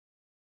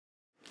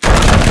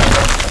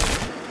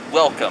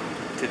Welcome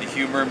to the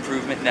Humor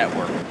Improvement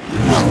Network.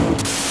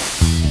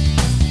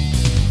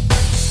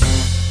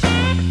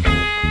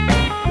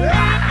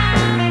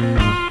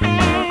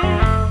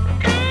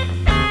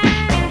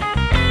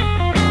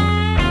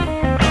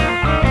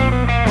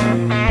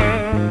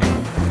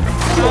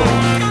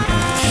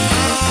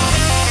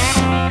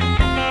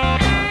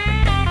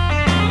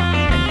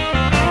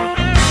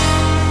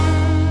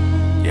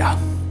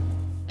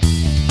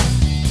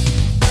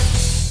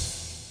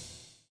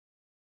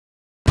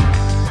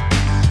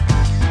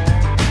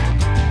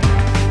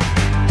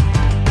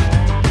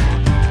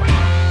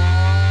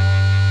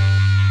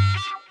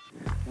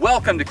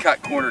 Welcome to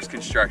Cut Corners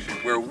Construction,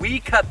 where we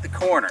cut the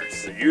corners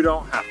so you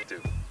don't have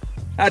to.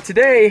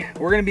 Today,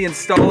 we're going to be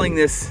installing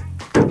this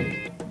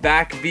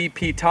BakFlip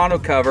VP tonneau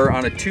cover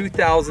on a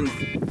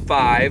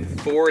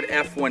 2005 Ford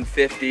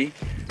F-150,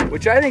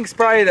 which I think is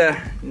probably the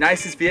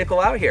nicest vehicle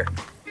out here.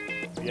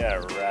 Yeah,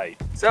 right.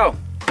 So,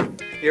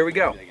 here we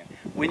go.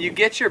 When you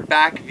get your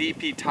BakFlip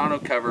VP tonneau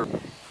cover,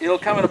 it'll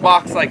come in a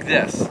box like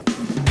this.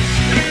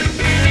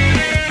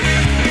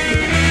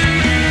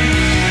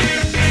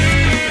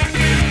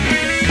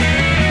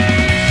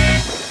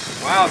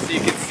 Wow, so you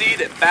can see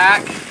that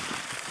Bak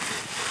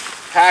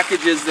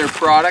packages their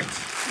product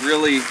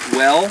really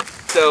well.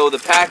 So the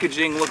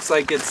packaging looks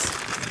like it's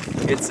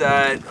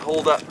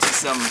hold up to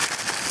some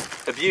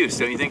abuse,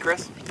 don't you think,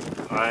 Chris?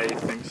 I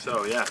think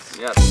so, yes.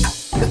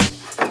 Yes.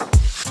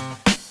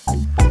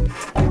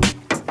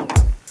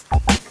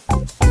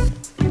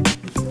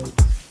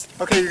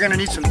 Okay, you're going to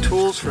need some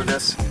tools for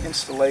this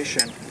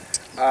installation.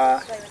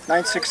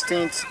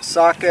 9/16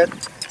 socket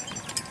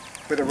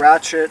with a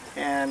ratchet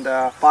and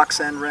a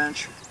box end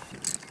wrench.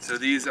 So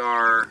these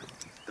are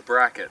the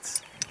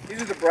brackets.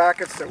 These are the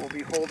brackets that will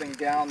be holding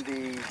down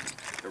the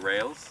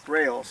rails.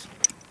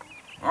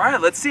 All right,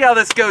 let's see how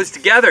this goes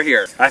together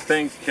here. I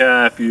think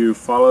if you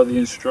follow the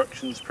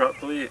instructions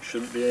properly, it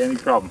shouldn't be any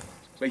problem.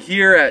 But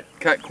here at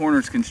Cut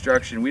Corners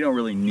Construction, we don't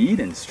really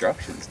need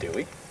instructions, do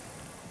we?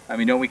 I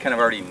mean, don't we kind of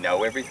already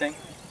know everything?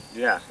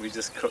 Yeah, we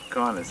just cut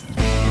corners.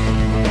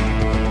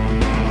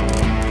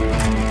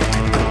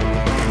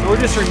 We're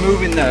just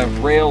removing the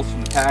rails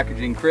from the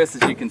packaging. Chris,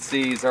 as you can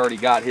see, he's already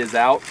got his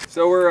out.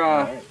 So we're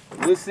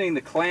loosening the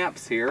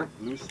clamps here.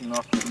 Loosen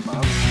off the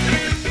clamps.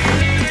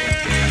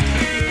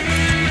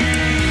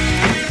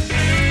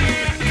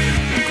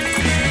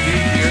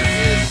 Here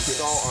is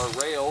install our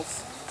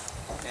rails.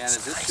 And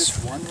is this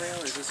just one rail,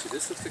 or is this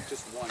looks like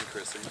just one,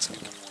 Chris? There must be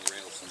one more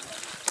rail somewhere.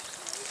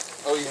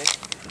 Oh yeah.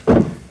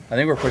 I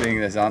think we're putting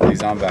these on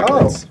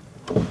backwards.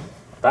 Oh.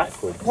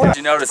 Backwards. Did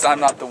you notice I'm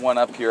not the one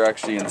up here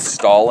actually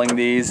installing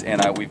these, and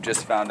we've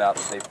just found out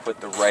that they put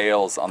the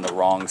rails on the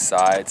wrong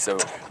side, so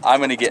I'm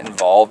going to get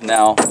involved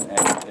now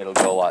and it'll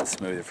go a lot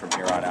smoother from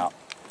here on out.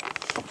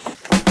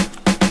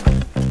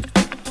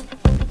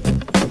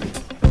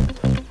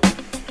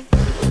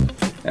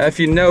 Now if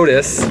you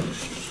notice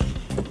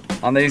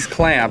on these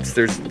clamps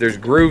there's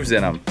grooves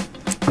in them.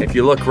 If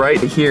you look right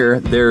here,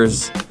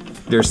 there's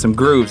some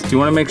grooves. Do you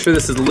want to make sure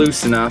this is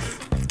loose enough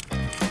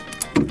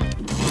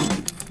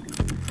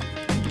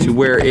to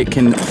where it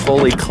can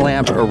fully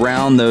clamp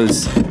around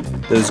those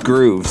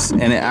grooves,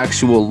 and it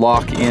actually will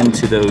lock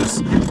into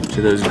those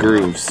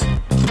grooves.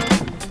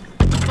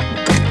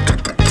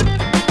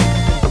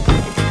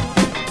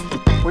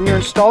 When you're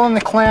installing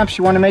the clamps,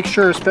 you want to make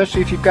sure,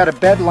 especially if you've got a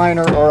bed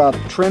liner or a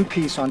trim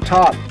piece on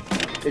top,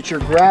 that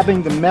you're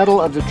grabbing the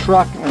metal of the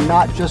truck and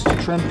not just a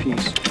trim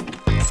piece.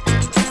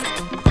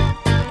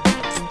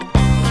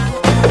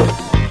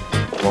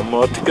 One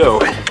more to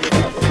go.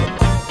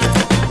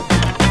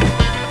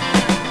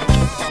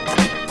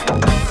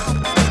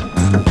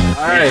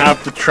 Alright. You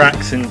have the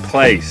tracks in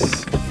place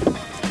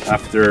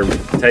after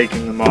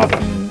taking them off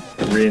and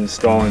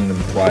reinstalling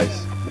them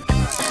twice.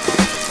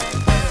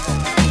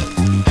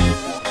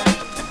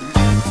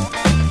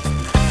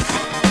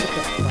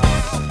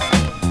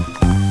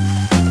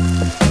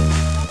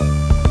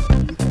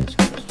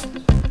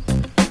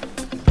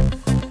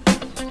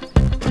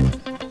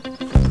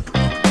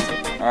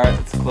 Alright,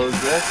 let's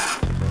close this.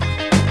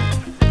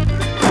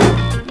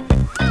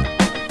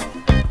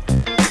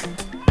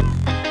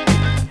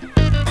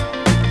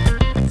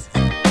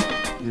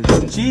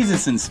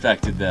 Jesus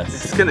inspected this.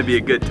 This is going to be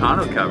a good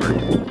tonneau cover.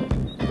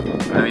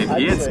 I mean, if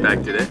he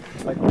inspected it.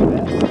 Like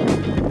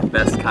the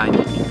best kind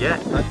you can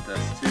get.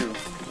 This too.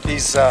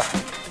 These,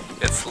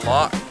 it's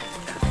locked.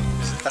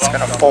 that's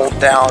going to fold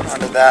down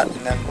under that and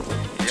then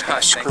it's Yeah, going I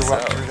to think screw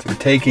up so. through We're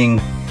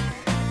taking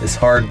this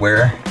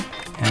hardware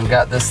and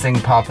got this thing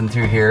popping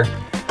through here.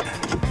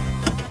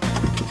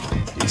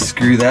 You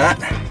screw that.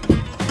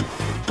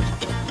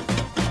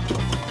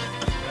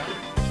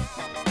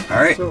 All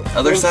right, So,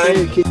 other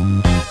side.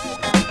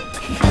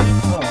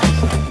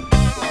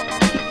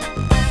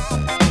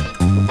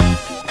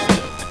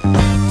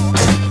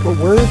 But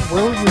where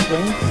would your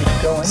drain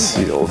pipe go anyway?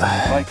 Sealed.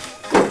 Like,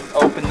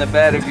 open the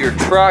bed of your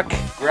truck.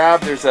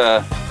 There's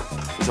a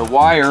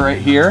wire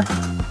right here.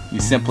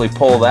 You simply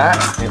pull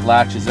that. It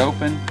latches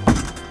open.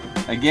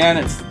 Again,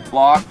 it's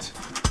locked.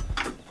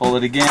 Pull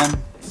it again.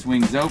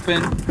 Swings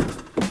open.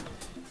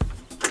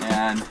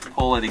 and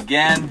pull it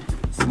again,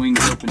 swings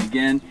open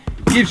again.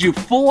 Gives you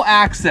full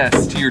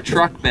access to your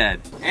truck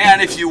bed.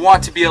 And if you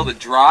want to be able to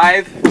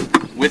drive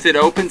with it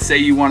open, say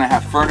you want to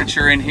have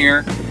furniture in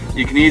here,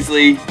 you can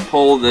easily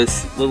pull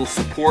this little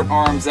support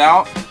arms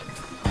out,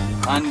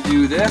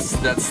 undo this,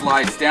 that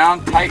slides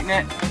down, tighten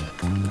it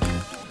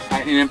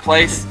in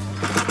place,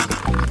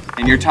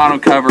 and your tonneau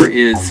cover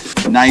is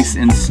nice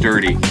and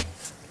sturdy.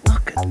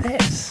 Look at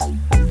this.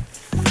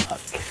 Look.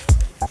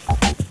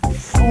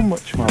 So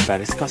much more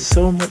better. It's got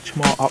so much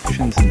more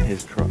options in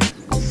his truck.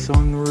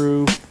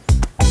 Sunroof.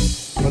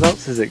 What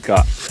else has it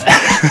got?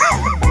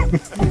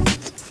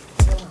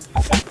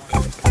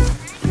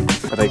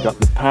 Have I got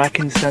the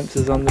parking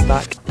sensors on the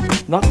back?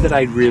 Not that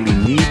I really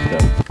need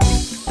them.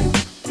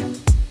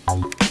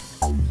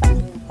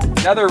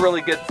 Another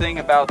really good thing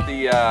about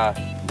the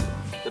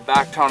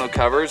back tonneau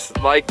covers,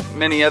 like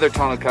many other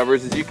tonneau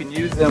covers, is you can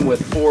use them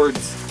with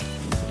Ford's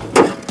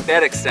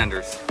bed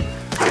extenders.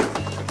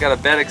 I've got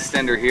a bed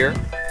extender here.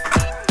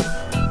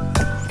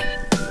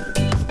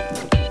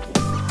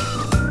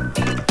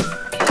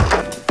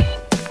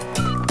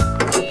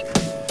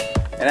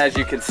 And as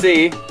you can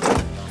see,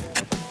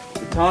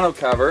 the tonneau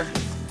cover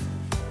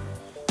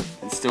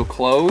can still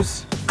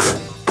close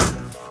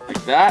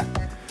like that.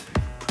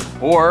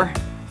 Or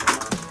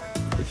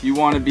if you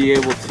want to be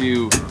able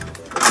to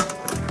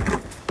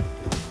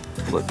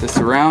flip this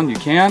around, you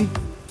can.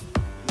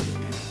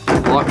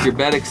 Lock your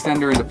bed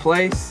extender into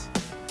place.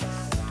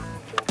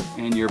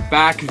 And your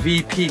back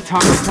VP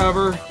tonneau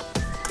cover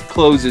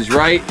closes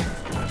right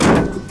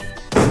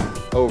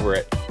over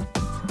it.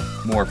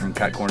 More from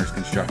Cut Corners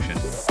Construction.